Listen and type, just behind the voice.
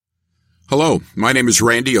Hello, my name is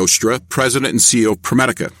Randy Ostra, President and CEO of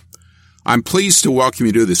ProMedica. I'm pleased to welcome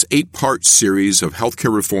you to this 8-part series of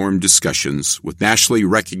healthcare reform discussions with nationally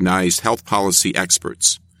recognized health policy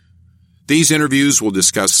experts. These interviews will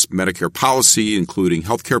discuss Medicare policy, including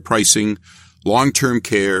healthcare pricing, long-term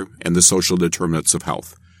care, and the social determinants of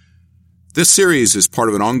health. This series is part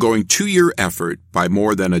of an ongoing 2-year effort by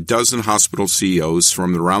more than a dozen hospital CEOs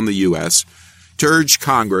from around the U.S. to urge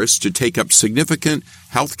Congress to take up significant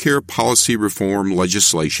healthcare policy reform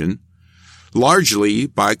legislation, largely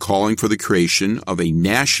by calling for the creation of a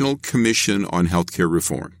National Commission on Healthcare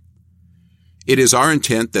Reform. It is our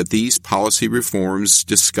intent that these policy reforms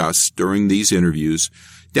discussed during these interviews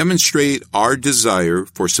demonstrate our desire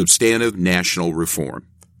for substantive national reform.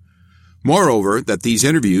 Moreover, that these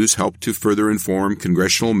interviews help to further inform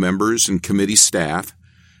congressional members and committee staff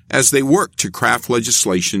as they work to craft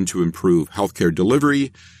legislation to improve healthcare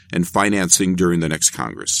delivery and financing during the next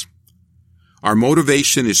Congress. Our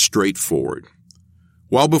motivation is straightforward.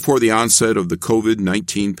 Well before the onset of the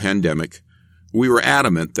COVID-19 pandemic, we were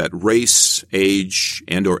adamant that race, age,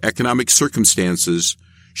 and/or economic circumstances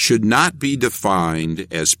should not be defined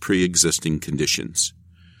as pre-existing conditions.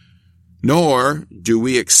 Nor do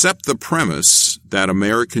we accept the premise that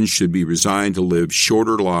Americans should be resigned to live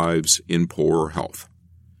shorter lives in poorer health.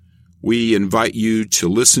 We invite you to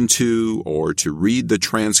listen to or to read the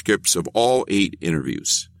transcripts of all 8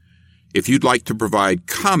 interviews. If you'd like to provide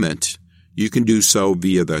comment, you can do so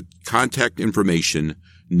via the contact information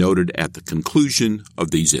noted at the conclusion of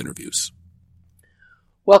these interviews.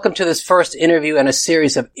 Welcome to this first interview and a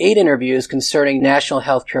series of 8 interviews concerning national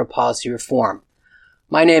healthcare policy reform.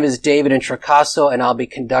 My name is David Introcaso, and I'll be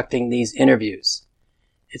conducting these interviews.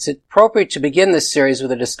 It's appropriate to begin this series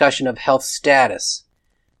with a discussion of health status.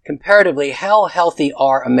 Comparatively, how healthy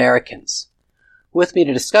are Americans? With me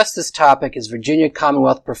to discuss this topic is Virginia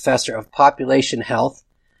Commonwealth Professor of Population Health,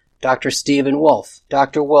 Dr. Stephen Woolf.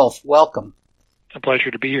 Dr. Woolf, welcome. A pleasure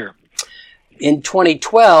to be here. In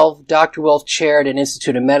 2012, Dr. Woolf chaired an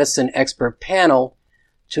Institute of Medicine expert panel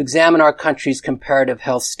to examine our country's comparative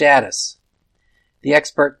health status. The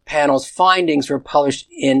expert panel's findings were published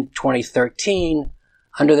in 2013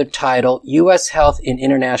 under the title U.S. Health in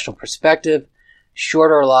International Perspective,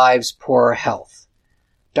 Shorter Lives, Poorer Health.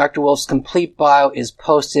 Dr. Woolf's complete bio is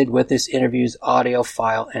posted with this interview's audio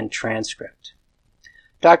file and transcript.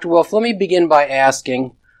 Dr. Woolf, let me begin by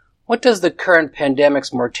asking, what does the current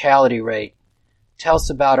pandemic's mortality rate tell us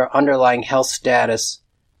about our underlying health status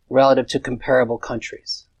relative to comparable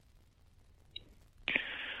countries?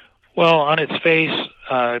 Well, on its face,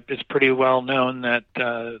 it's pretty well known that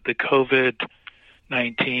the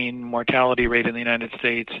COVID-19 mortality rate in the United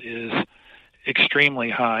States is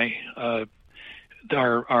extremely high.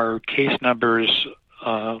 Our case numbers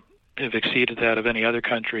have exceeded that of any other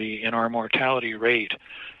country, and our mortality rate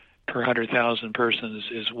per 100,000 persons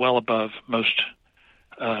is well above most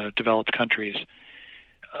developed countries.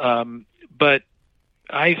 But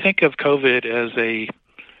I think of COVID as a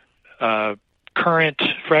current,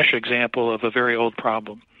 fresh example of a very old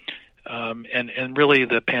problem. And really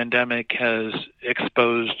the pandemic has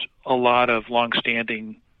exposed a lot of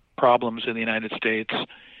longstanding problems in the United States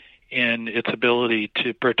in its ability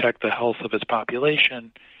to protect the health of its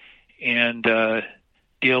population and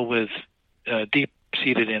deal with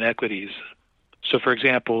deep-seated inequities. So, for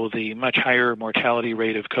example, the much higher mortality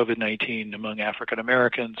rate of COVID-19 among African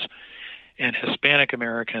Americans and Hispanic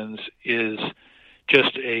Americans is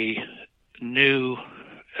just a new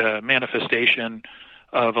manifestation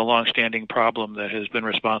of a longstanding problem that has been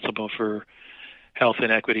responsible for health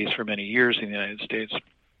inequities for many years in the United States.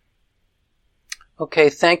 Okay,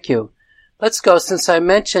 thank you. Let's go, since I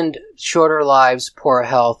mentioned shorter lives, poorer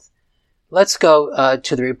health, let's go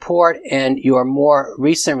to the report and your more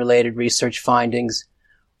recent related research findings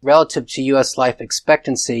relative to U.S. life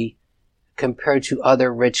expectancy compared to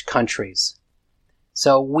other rich countries.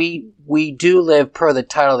 So we do live, per the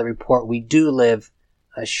title of the report, we do live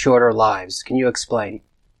shorter lives. Can you explain?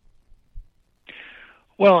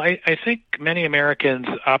 Well, I think many Americans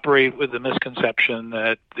operate with the misconception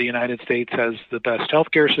that the United States has the best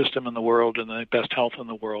healthcare system in the world and the best health in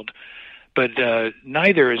the world, but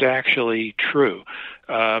neither is actually true.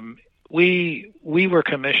 We were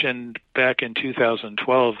commissioned back in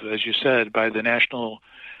 2012, as you said, by the National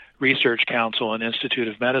Research Council and Institute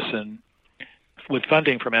of Medicine with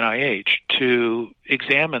funding from NIH to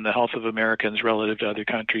examine the health of Americans relative to other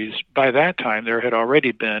countries. By that time, there had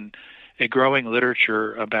already been a growing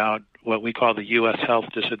literature about what we call the U.S. health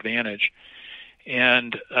disadvantage.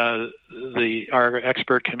 And our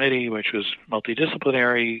expert committee, which was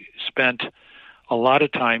multidisciplinary, spent a lot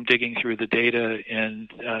of time digging through the data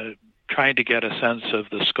and trying to get a sense of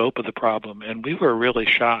the scope of the problem, and we were really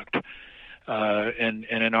shocked. And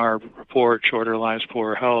in our report, Shorter Lives,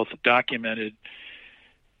 Poorer Health, documented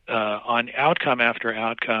on outcome after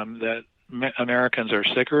outcome that Americans are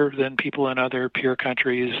sicker than people in other peer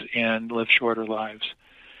countries and live shorter lives.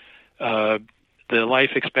 The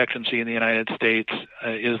life expectancy in the United States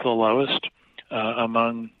is the lowest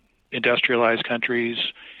among industrialized countries,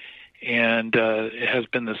 and it has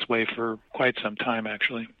been this way for quite some time,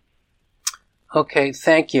 actually. Okay,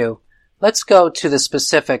 thank you. Let's go to the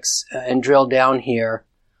specifics and drill down here.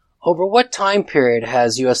 Over what time period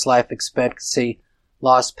has U.S. life expectancy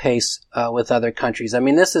lost pace with other countries? I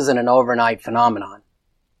mean, this isn't an overnight phenomenon.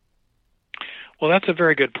 Well, that's a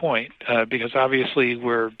very good point, because obviously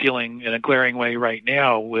we're dealing in a glaring way right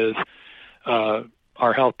now with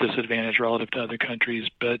our health disadvantage relative to other countries,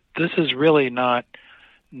 but this is really not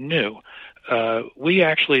new. We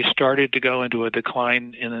actually started to go into a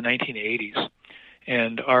decline in the 1980s,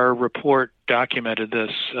 and our report documented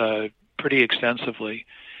this pretty extensively.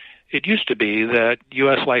 It used to be that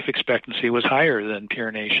U.S. life expectancy was higher than peer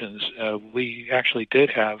nations. We actually did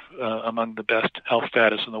have among the best health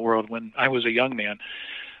status in the world when I was a young man.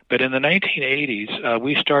 But in the 1980s,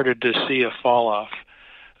 we started to see a fall-off.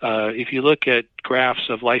 If you look at graphs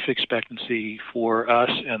of life expectancy for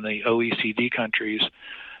us and the OECD countries,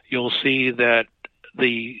 you'll see that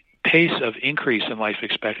the pace of increase in life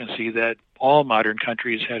expectancy that all modern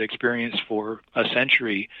countries had experienced for a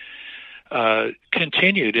century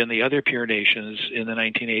continued in the other peer nations in the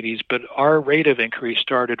 1980s, but our rate of increase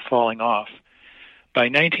started falling off. By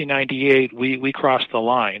 1998, we crossed the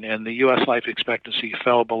line, and the U.S. life expectancy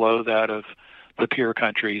fell below that of the peer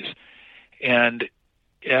countries. And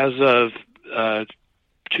as of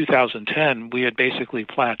 2010, we had basically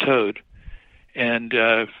plateaued. And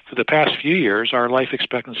for the past few years, our life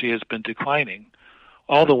expectancy has been declining.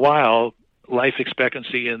 All the while, life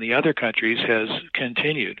expectancy in the other countries has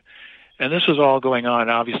continued. And this was all going on,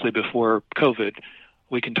 obviously, before COVID.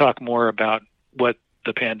 We can talk more about what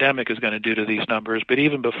the pandemic is going to do to these numbers, but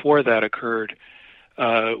even before that occurred,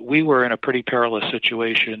 we were in a pretty perilous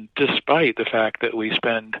situation, despite the fact that we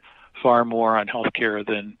spend far more on healthcare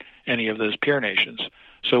than any of those peer nations.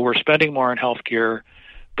 So we're spending more on healthcare,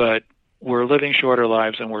 but we're living shorter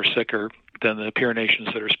lives and we're sicker than the peer nations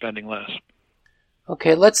that are spending less.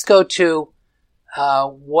 Okay, let's go to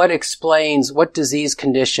what explains what disease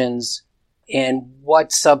conditions and what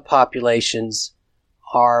subpopulations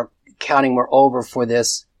are counting more over for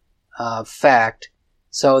this fact.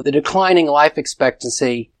 So the declining life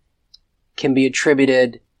expectancy can be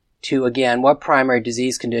attributed to, again, what primary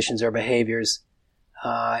disease conditions or behaviors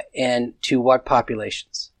and to what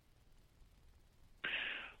populations?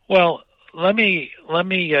 Well, let me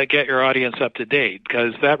get your audience up to date,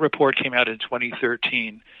 because that report came out in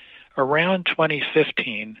 2013. Around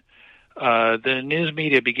 2015, the news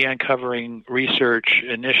media began covering research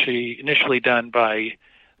initially done by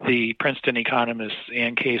the Princeton economists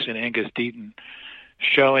Ann Case and Angus Deaton,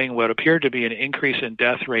 showing what appeared to be an increase in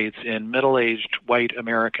death rates in middle-aged white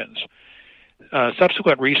Americans.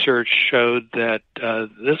 Subsequent research showed that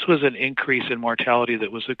this was an increase in mortality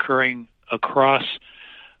that was occurring across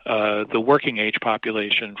the working age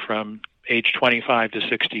population from age 25 to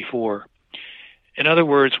 64. In other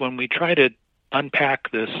words, when we try to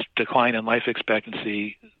unpack this decline in life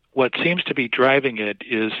expectancy, what seems to be driving it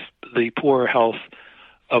is the poor health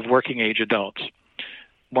of working age adults.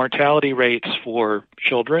 Mortality rates for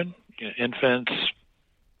children, infants,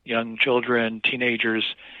 young children,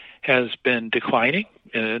 teenagers, has been declining,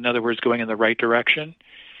 in other words, going in the right direction.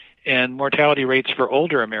 And mortality rates for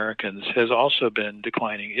older Americans has also been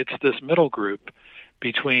declining. It's this middle group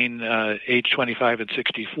between age 25 and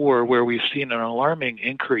 64 where we've seen an alarming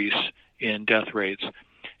increase in death rates.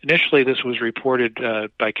 Initially, this was reported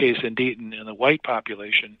by Case and Deaton in the white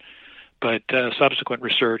population, but subsequent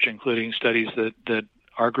research, including studies that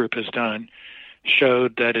our group has done,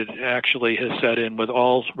 showed that it actually has set in with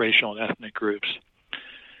all racial and ethnic groups.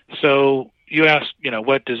 So you asked,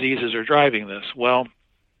 what diseases are driving this? Well,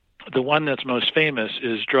 the one that's most famous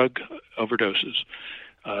is drug overdoses.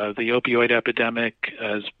 The opioid epidemic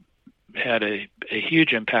has had a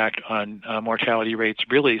huge impact on mortality rates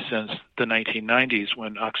really since the 1990s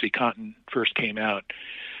when OxyContin first came out.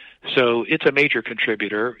 So it's a major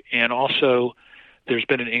contributor, and also there's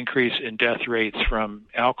been an increase in death rates from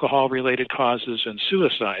alcohol-related causes and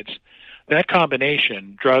suicides. That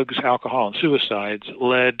combination, drugs, alcohol, and suicides,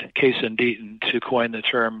 led Case and Deaton to coin the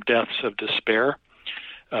term deaths of despair,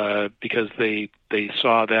 because they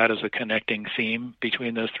saw that as a connecting theme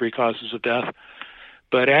between those three causes of death.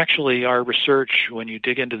 But actually, our research, when you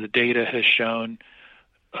dig into the data, has shown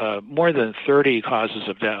more than 30 causes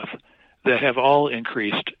of death that have all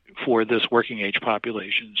increased for this working age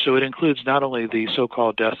population. So it includes not only the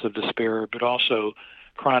so-called deaths of despair, but also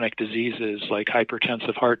chronic diseases like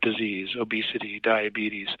hypertensive heart disease, obesity,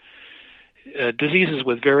 diabetes, diseases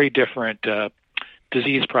with very different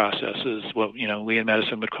disease processes. What we in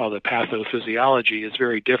medicine would call the pathophysiology is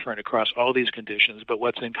very different across all these conditions, but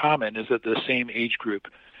what's in common is that the same age group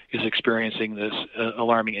is experiencing this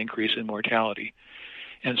alarming increase in mortality.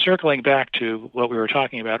 And circling back to what we were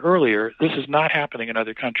talking about earlier, this is not happening in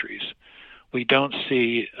other countries. We don't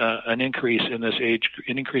see an increase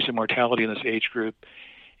in mortality in this age group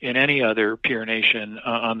in any other peer nation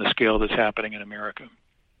on the scale that's happening in America.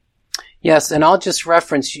 Yes, and I'll just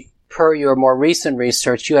reference, per your more recent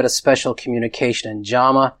research, you had a special communication in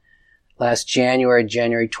JAMA last January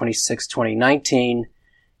 26, 2019,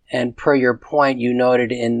 and per your point, you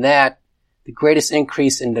noted in that the greatest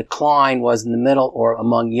increase in decline was in the middle or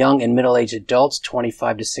among young and middle-aged adults,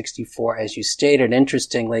 25 to 64, as you stated.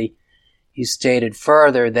 Interestingly, you stated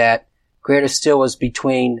further that greater still was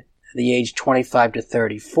between the age 25 to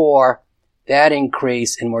 34. That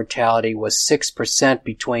increase in mortality was 6%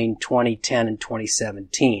 between 2010 and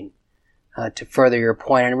 2017. To further your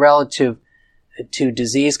point, and relative to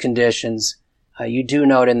disease conditions, you do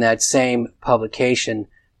note in that same publication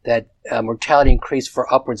that mortality increased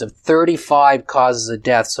for upwards of 35 causes of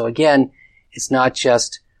death. So again, it's not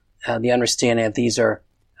just the understanding that these are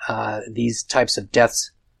these types of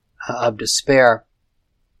deaths of despair.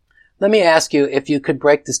 Let me ask you if you could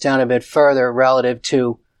break this down a bit further relative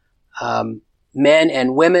to men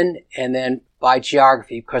and women, and then by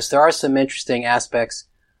geography, because there are some interesting aspects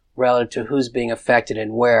relative to who's being affected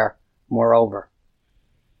and where, moreover.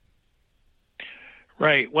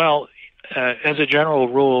 Right. Well, as a general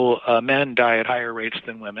rule, men die at higher rates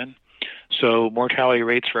than women. So mortality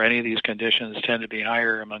rates for any of these conditions tend to be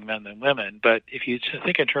higher among men than women. But if you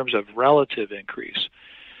think in terms of relative increase,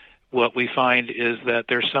 what we find is that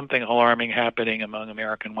there's something alarming happening among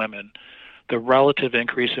American women. The relative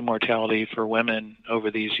increase in mortality for women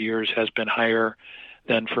over these years has been higher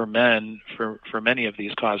than for men for many of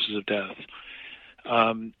these causes of death.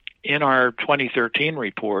 In our 2013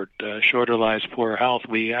 report, Shorter Lives, Poorer Health,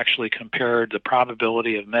 we actually compared the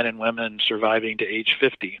probability of men and women surviving to age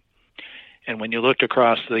 50. And when you looked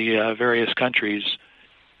across the various countries,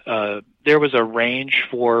 there was a range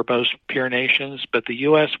for most peer nations, but the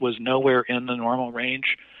U.S. was nowhere in the normal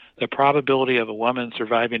range. The probability of a woman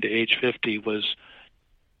surviving to age 50 was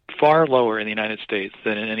far lower in the United States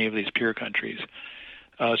than in any of these peer countries.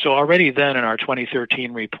 So already then in our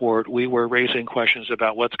 2013 report, we were raising questions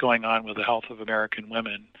about what's going on with the health of American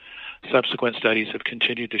women. Subsequent studies have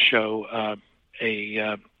continued to show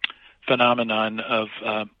a phenomenon of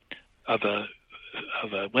a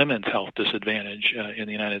women's health disadvantage in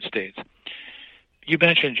the United States. You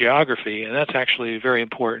mentioned geography, and that's actually very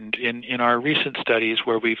important. In our recent studies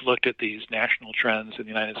where we've looked at these national trends in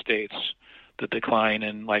the United States, the decline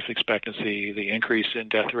in life expectancy, the increase in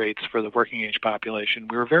death rates for the working age population,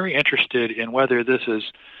 we were very interested in whether this is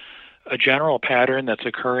a general pattern that's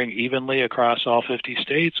occurring evenly across all 50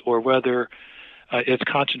 states or whether it's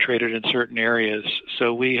concentrated in certain areas.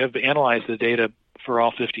 So we have analyzed the data for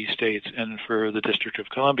all 50 states and for the District of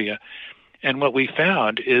Columbia. And what we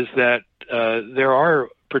found is that there are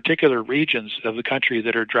particular regions of the country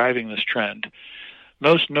that are driving this trend,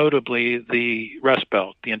 most notably the Rust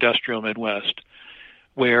Belt, the industrial Midwest,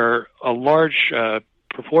 where a large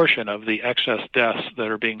proportion of the excess deaths that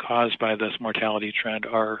are being caused by this mortality trend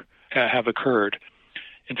have occurred.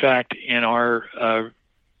 In fact, in our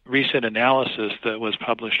recent analysis that was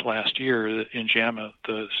published last year in JAMA,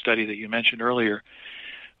 the study that you mentioned earlier,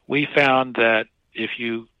 we found that if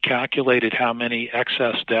you calculated how many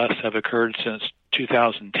excess deaths have occurred since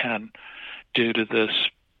 2010 due to this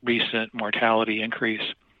recent mortality increase,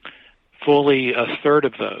 fully a third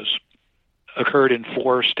of those occurred in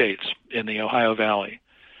 4 states in the Ohio Valley.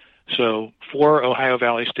 So 4 Ohio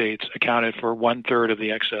Valley states accounted for 1/3 of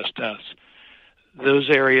the excess deaths. Those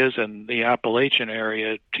areas and the Appalachian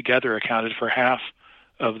area together accounted for half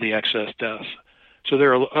of the excess deaths. So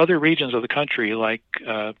there are other regions of the country like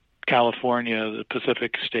California, the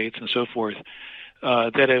Pacific states, and so forth,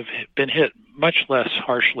 that have been hit much less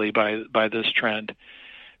harshly by this trend.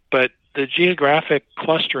 But the geographic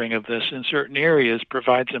clustering of this in certain areas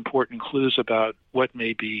provides important clues about what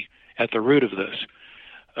may be at the root of this.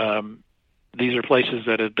 These are places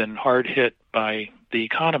that have been hard hit by the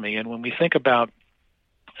economy. And when we think about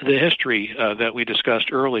the history that we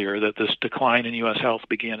discussed earlier, that this decline in U.S. health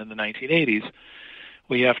began in the 1980s,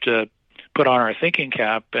 we have to put on our thinking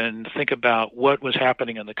cap and think about what was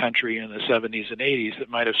happening in the country in the 70s and 80s that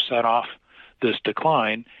might have set off this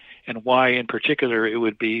decline, and why in particular it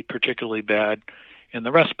would be particularly bad in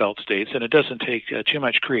the Rust Belt states. And it doesn't take too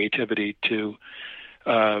much creativity to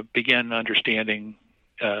begin understanding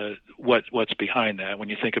what's behind that. When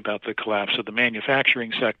you think about the collapse of the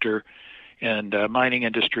manufacturing sector and mining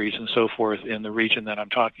industries and so forth in the region that I'm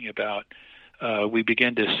talking about, we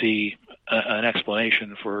begin to see an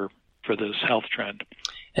explanation for this health trend.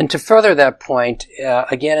 And to further that point,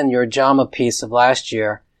 again in your JAMA piece of last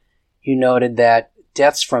year, you noted that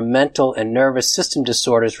deaths from mental and nervous system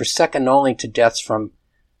disorders were second only to deaths from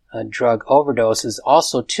drug overdoses.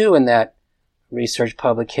 Also, too, in that research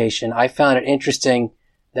publication, I found it interesting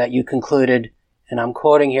that you concluded, and I'm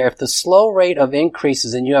quoting here, if the slow rate of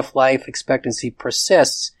increases in U.S. life expectancy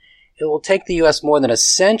persists, it will take the U.S. more than a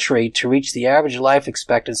century to reach the average life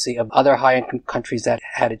expectancy of other high-income countries that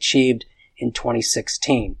had achieved in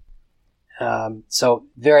 2016. So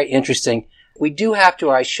very interesting. We do have to,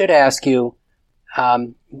 or I should ask you,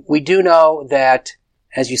 we do know that,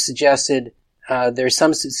 as you suggested, there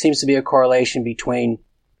seems to be a correlation between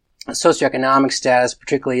socioeconomic status,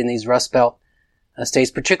 particularly in these Rust Belt states,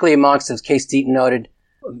 particularly amongst, as Case Deaton noted,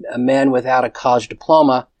 men without a college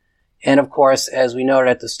diploma. And of course, as we noted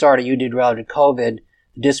at the start, or you did relative to COVID,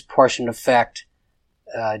 the disproportionate effect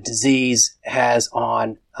disease has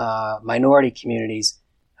on minority communities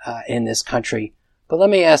in this country. But let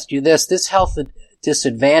me ask you this health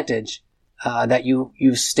disadvantage that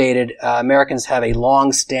you've stated, Americans have a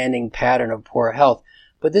long-standing pattern of poor health.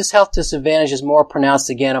 But this health disadvantage is more pronounced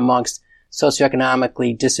again amongst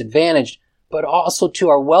socioeconomically disadvantaged, but also too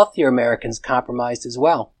are wealthier Americans compromised as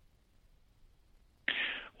well?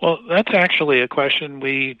 Well, that's actually a question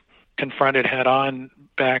we confronted head-on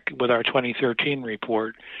back with our 2013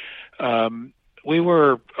 report. We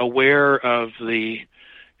were aware of the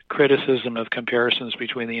criticism of comparisons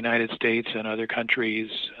between the United States and other countries.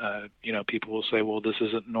 People will say, well, this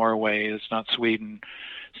isn't Norway, it's not Sweden,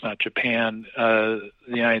 it's not Japan. The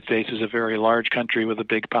United States is a very large country with a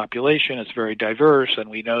big population. It's very diverse, and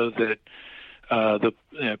we know that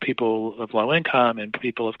people of low income and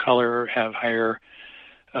people of color have higher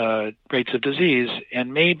rates of disease.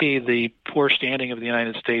 And maybe the poor standing of the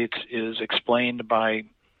United States is explained by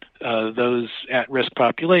those at-risk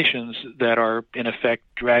populations that are, in effect,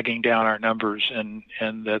 dragging down our numbers, and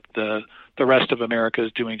that the rest of America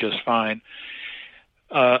is doing just fine.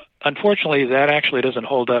 Unfortunately, that actually doesn't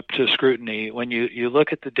hold up to scrutiny. When you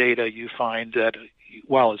look at the data, you find that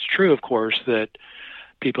while it's true, of course, that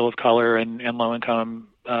people of color and low-income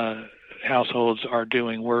households are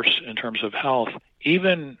doing worse in terms of health,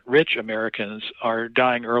 even rich Americans are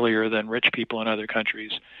dying earlier than rich people in other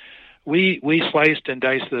countries. We sliced and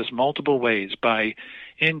diced this multiple ways, by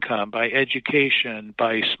income, by education,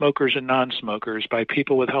 by smokers and non-smokers, by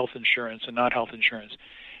people with health insurance and not health insurance.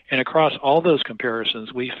 And across all those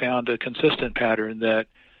comparisons, we found a consistent pattern that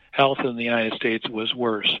health in the United States was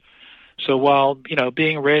worse. So while,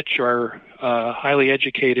 being rich or highly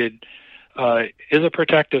educated is a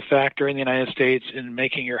protective factor in the United States in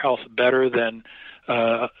making your health better than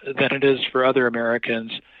it is for other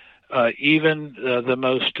Americans, even the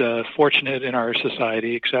most fortunate in our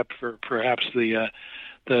society, except for perhaps the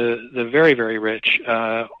very, very rich,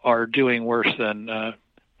 are doing worse than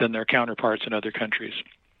their counterparts in other countries.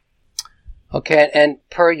 Okay, and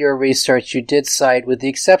per your research, you did cite, with the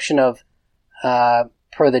exception of,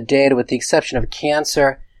 per the data, with the exception of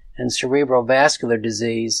cancer and cerebrovascular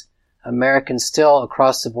disease, Americans still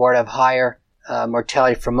across the board have higher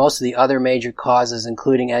mortality for most of the other major causes,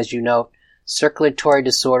 including, as you note, circulatory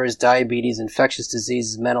disorders, diabetes, infectious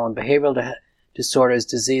diseases, mental and behavioral disorders,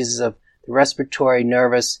 diseases of the respiratory,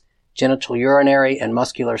 nervous, genital urinary, and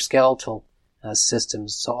musculoskeletal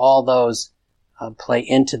systems. So all those play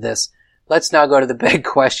into this. Let's now go to the big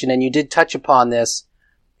question, and you did touch upon this,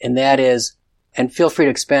 and that is, and feel free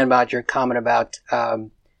to expand about your comment about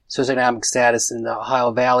socioeconomic status in the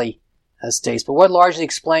Ohio Valley states, but what largely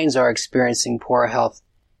explains our experiencing poorer health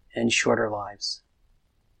and shorter lives?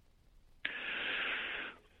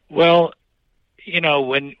 Well,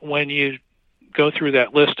 when you go through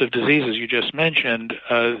that list of diseases you just mentioned,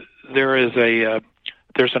 there's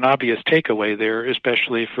an obvious takeaway there,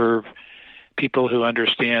 especially for people who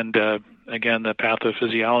understand, again, the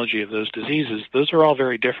pathophysiology of those diseases. Those are all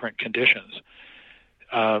very different conditions.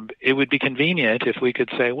 It would be convenient if we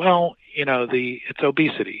could say, well, it's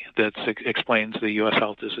obesity that explains the U.S.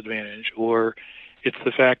 health disadvantage, or it's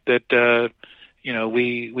the fact that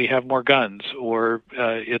we have more guns, or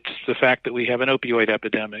it's the fact that we have an opioid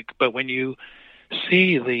epidemic. But when you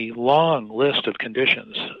see the long list of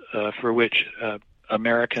conditions for which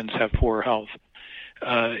Americans have poor health,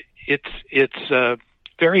 it's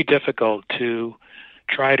very difficult to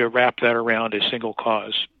try to wrap that around a single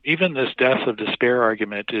cause. Even this death of despair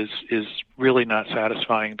argument is really not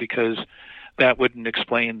satisfying, because that wouldn't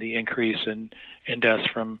explain the increase in deaths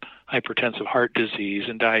from hypertensive heart disease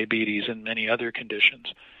and diabetes and many other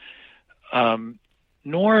conditions.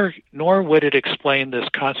 Nor would it explain this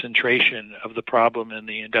concentration of the problem in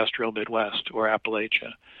the industrial Midwest or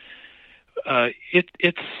Appalachia.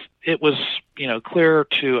 It was clear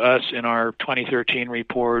to us in our 2013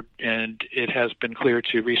 report, and it has been clear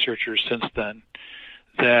to researchers since then,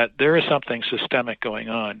 that there is something systemic going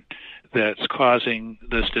on that's causing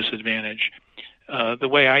this disadvantage. The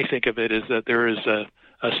way I think of it is that there is a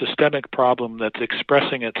systemic problem that's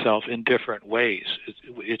expressing itself in different ways.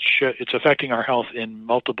 It's affecting our health in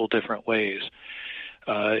multiple different ways.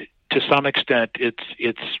 To some extent,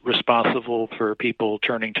 it's responsible for people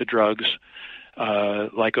turning to drugs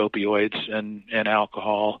like opioids and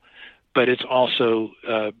alcohol, but it's also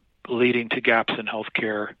leading to gaps in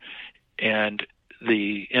healthcare and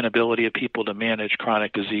the inability of people to manage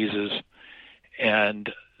chronic diseases.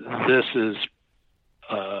 And this is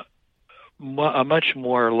a much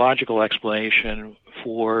more logical explanation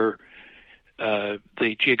for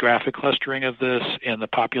the geographic clustering of this and the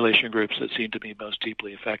population groups that seem to be most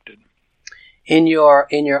deeply affected. In your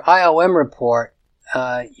IOM report,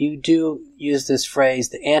 you do use this phrase,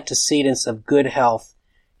 the antecedents of good health,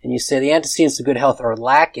 and you say the antecedents of good health are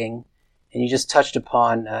lacking, and you just touched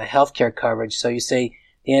upon healthcare coverage. So you say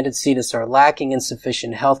the antecedents are lacking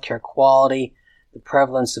insufficient healthcare quality, the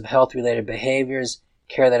prevalence of health-related behaviors,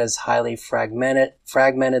 care that is highly fragmented,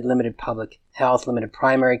 limited public health, limited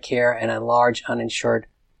primary care, and a large uninsured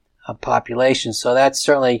population. So that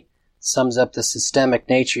certainly sums up the systemic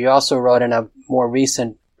nature. You also wrote in a more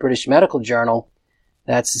recent British Medical Journal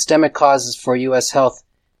that systemic causes for U.S. health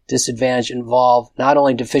disadvantage involve not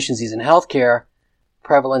only deficiencies in healthcare,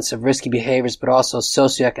 prevalence of risky behaviors, but also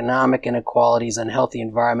socioeconomic inequalities, unhealthy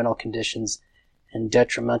environmental conditions, and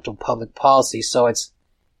detrimental public policy. So it's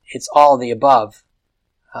all of the above.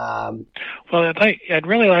 Well, I'd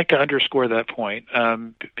really like to underscore that point,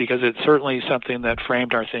 because it's certainly something that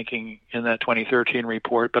framed our thinking in that 2013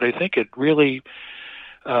 report, but I think it really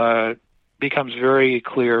becomes very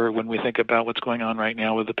clear when we think about what's going on right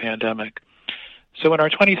now with the pandemic. So in our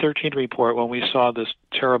 2013 report, when we saw this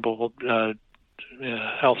terrible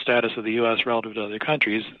health status of the U.S. relative to other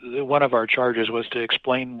countries, one of our charges was to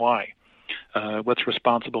explain why, what's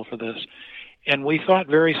responsible for this. And we thought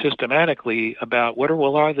very systematically about what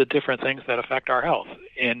are the different things that affect our health.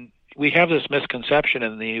 And we have this misconception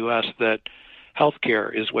in the U.S. that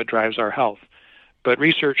healthcare is what drives our health. But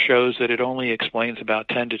research shows that it only explains about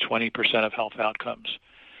 10 to 20% of health outcomes.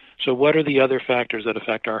 So what are the other factors that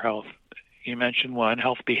affect our health? You mentioned one,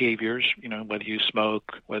 health behaviors, whether you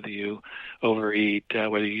smoke, whether you overeat,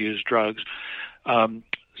 whether you use drugs.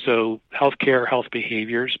 So healthcare, health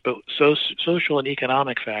behaviors, but social and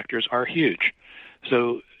economic factors are huge.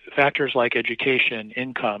 So factors like education,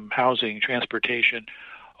 income, housing, transportation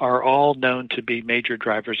are all known to be major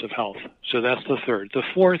drivers of health. So that's the third. The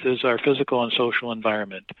fourth is our physical and social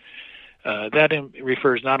environment. That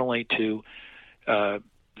refers not only to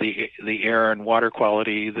the air and water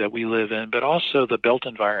quality that we live in, but also the built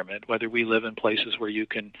environment, whether we live in places where you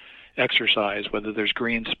can exercise, whether there's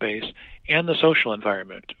green space, and the social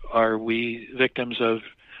environment. Are we victims of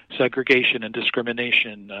segregation and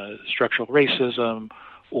discrimination, structural racism,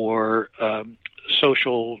 or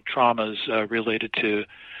social traumas related to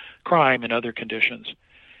crime and other conditions?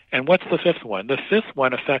 And what's the fifth one? The fifth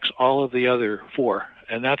one affects all of the other four,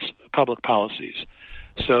 and that's public policies.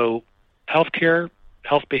 So healthcare,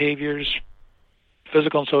 health behaviors,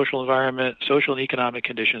 physical and social environment, social and economic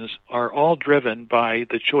conditions are all driven by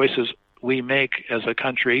the choices we make as a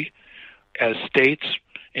country, as states,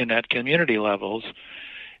 and at community levels.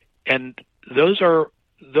 And those are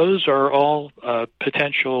all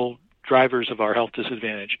potential drivers of our health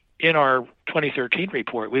disadvantage. In our 2013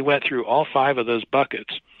 report, we went through all five of those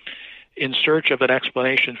buckets in search of an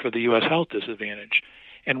explanation for the U.S. health disadvantage.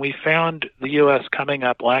 And we found the U.S. coming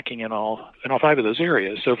up lacking in all five of those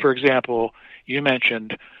areas. So, for example, you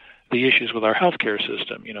mentioned the issues with our healthcare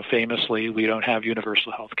system. Famously, we don't have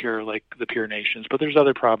universal healthcare like the peer nations, but there's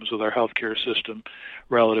other problems with our healthcare system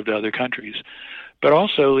relative to other countries. But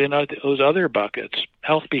also in those other buckets,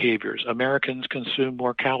 health behaviors. Americans consume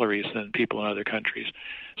more calories than people in other countries.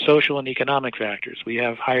 Social and economic factors. We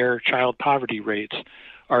have higher child poverty rates.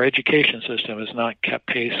 Our education system has not kept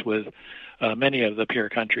pace with many of the peer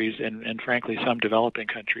countries and frankly, some developing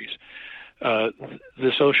countries.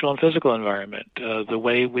 the social and physical environment, the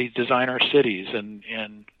way we design our cities,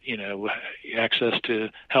 and access to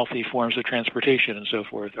healthy forms of transportation and so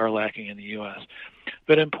forth are lacking in the U.S.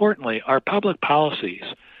 But importantly, our public policies,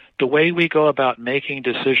 the way we go about making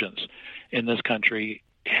decisions in this country,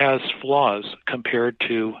 has flaws compared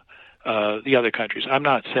to the other countries. I'm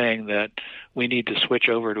not saying that we need to switch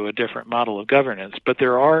over to a different model of governance, but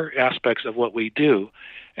there are aspects of what we do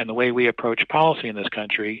and the way we approach policy in this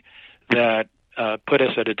country that put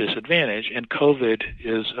us at a disadvantage, and COVID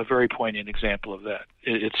is a very poignant example of that.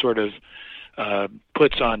 It sort of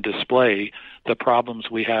puts on display the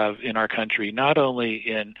problems we have in our country, not only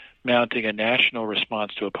in mounting a national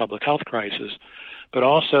response to a public health crisis, but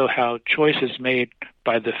also how choices made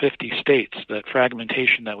by the 50 states, that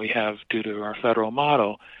fragmentation that we have due to our federal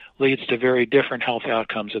model, leads to very different health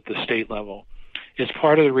outcomes at the state level. It's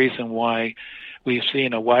part of the reason why we've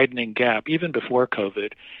seen a widening gap, even before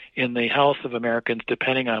COVID, in the health of Americans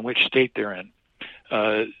depending on which state they're in.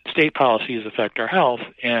 State policies affect our health,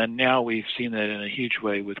 and now we've seen that in a huge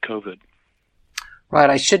way with COVID. Right.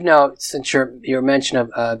 I should note, since your mention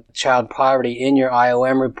of child poverty in your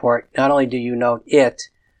IOM report, not only do you note it,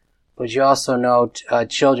 but you also note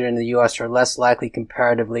children in the U.S. are less likely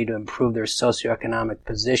comparatively to improve their socioeconomic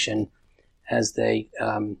position as they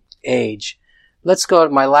age. Let's go to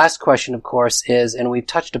my last question, of course, is, and we've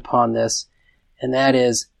touched upon this, and that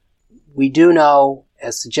is, we do know,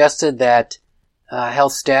 as suggested, that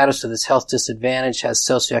health status or this health disadvantage has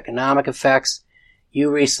socioeconomic effects. You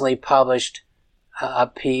recently published a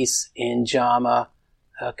piece in JAMA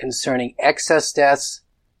concerning excess deaths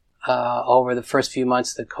over the first few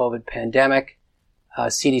months of the COVID pandemic.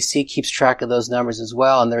 CDC keeps track of those numbers as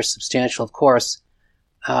well, and they're substantial, of course.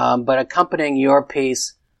 But accompanying your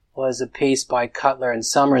piece was a piece by Cutler and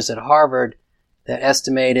Summers at Harvard that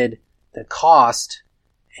estimated the cost,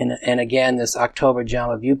 and again, this October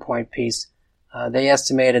JAMA Viewpoint piece, they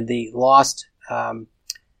estimated the lost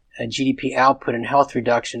GDP output and health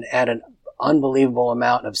reduction at an unbelievable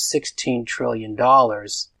amount of $16 trillion.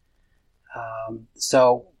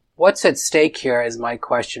 So what's at stake here is my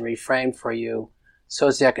question, reframed for you,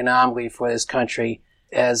 socioeconomically for this country,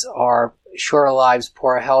 as our shorter lives,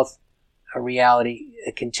 poor health reality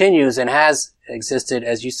continues and has existed,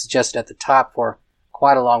 as you suggested at the top, for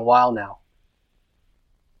quite a long while now.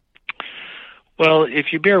 Well,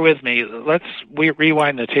 if you bear with me, let's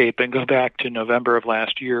rewind the tape and go back to November of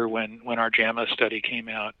last year when our JAMA study came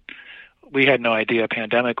out. We had no idea a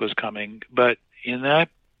pandemic was coming, but in that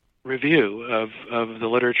review of the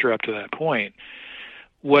literature up to that point,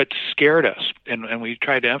 what scared us, and we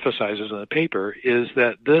tried to emphasize this in the paper, is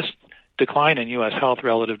that this decline in U.S. health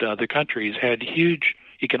relative to other countries had huge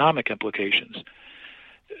economic implications.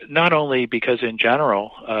 Not only because in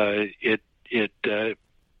general it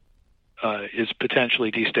is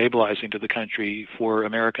potentially destabilizing to the country for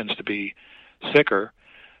Americans to be sicker,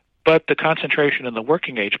 but the concentration in the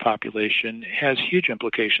working age population has huge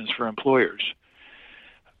implications for employers.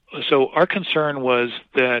 So our concern was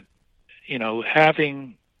that,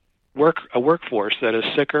 having a workforce that is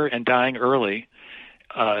sicker and dying early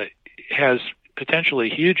has potentially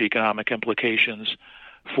huge economic implications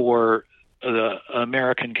for the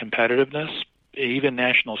American competitiveness, even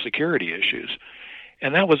national security issues.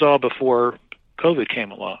 And that was all before COVID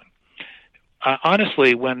came along.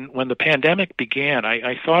 Honestly, when the pandemic began,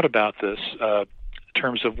 I thought about this in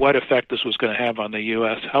terms of what effect this was going to have on the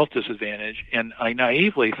U.S. health disadvantage, and I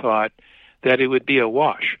naively thought that it would be a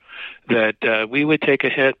wash, that we would take a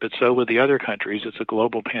hit, but so would the other countries. It's a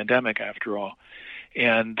global pandemic, after all,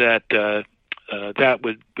 and that that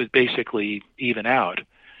would basically even out.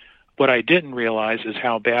 What I didn't realize is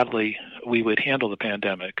how badly we would handle the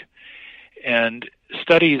pandemic. And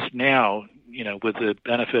studies now, with the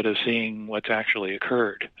benefit of seeing what's actually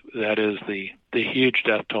occurred, that is the huge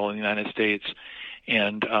death toll in the United States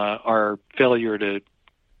and our failure to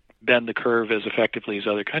bend the curve as effectively as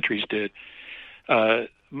other countries did,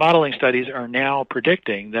 modeling studies are now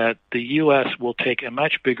predicting that the U.S. will take a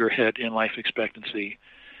much bigger hit in life expectancy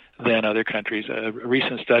than other countries. A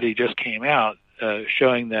recent study just came out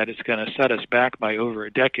showing that it's going to set us back by over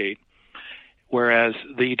a decade, whereas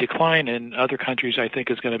the decline in other countries, I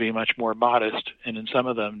think, is going to be much more modest, and in some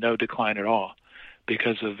of them, no decline at all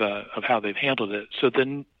because of how they've handled it. So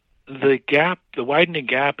then the widening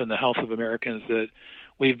gap in the health of Americans that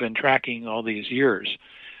we've been tracking all these years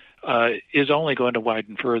is only going to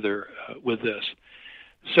widen further with this.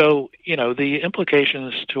 So, the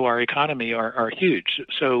implications to our economy are huge.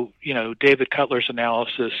 So, David Cutler's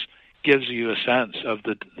analysis gives you a sense of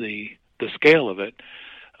the scale of it.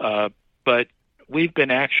 But we've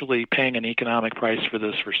been actually paying an economic price for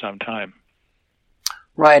this for some time.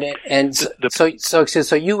 Right, and so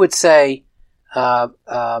you would say,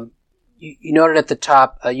 you noted at the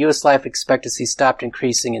top, U.S. life expectancy stopped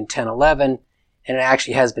increasing in 10-11, and it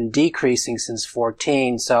actually has been decreasing since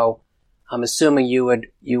 14. So I'm assuming you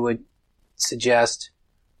would suggest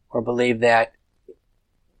or believe that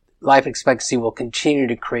life expectancy will continue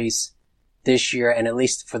to decrease this year and at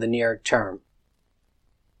least for the near term.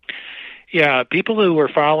 Yeah, people who were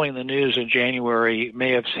following the news in January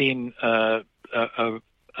may have seen an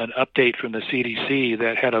update from the CDC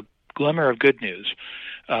that had a glimmer of good news,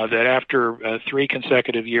 that after 3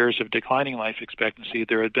 consecutive years of declining life expectancy,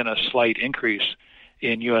 there had been a slight increase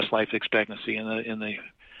in U.S. life expectancy in the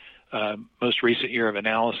most recent year of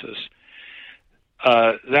analysis.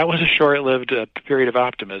 That was a short-lived period of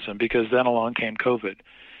optimism, because then along came COVID.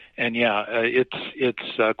 And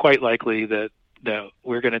it's quite likely that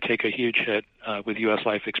we're going to take a huge hit with U.S.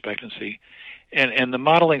 life expectancy. And the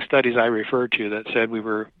modeling studies I referred to that said we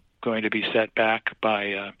were going to be set back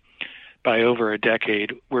by over a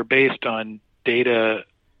decade were based on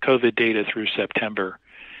COVID data through September.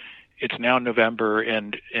 It's now November,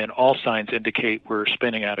 and all signs indicate we're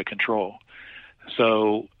spinning out of control.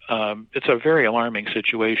 So it's a very alarming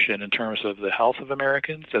situation in terms of the health of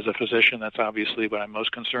Americans. As a physician, that's obviously what I'm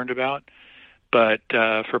most concerned about. But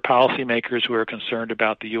for policymakers who are concerned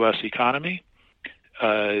about the U.S. economy,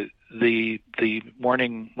 the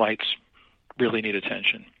warning lights really need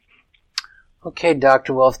attention. Okay,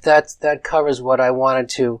 Dr. Woolf, that covers what I wanted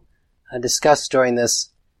to discuss during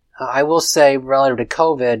this. I will say, relative to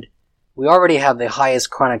COVID, we already have the highest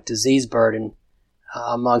chronic disease burden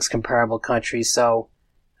amongst comparable countries, so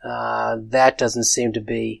that doesn't seem to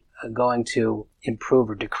be going to improve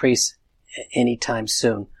or decrease anytime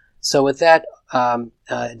soon. So with that,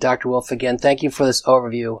 Dr. Woolf, again, thank you for this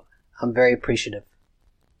overview. I'm very appreciative.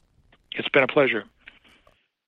 It's been a pleasure.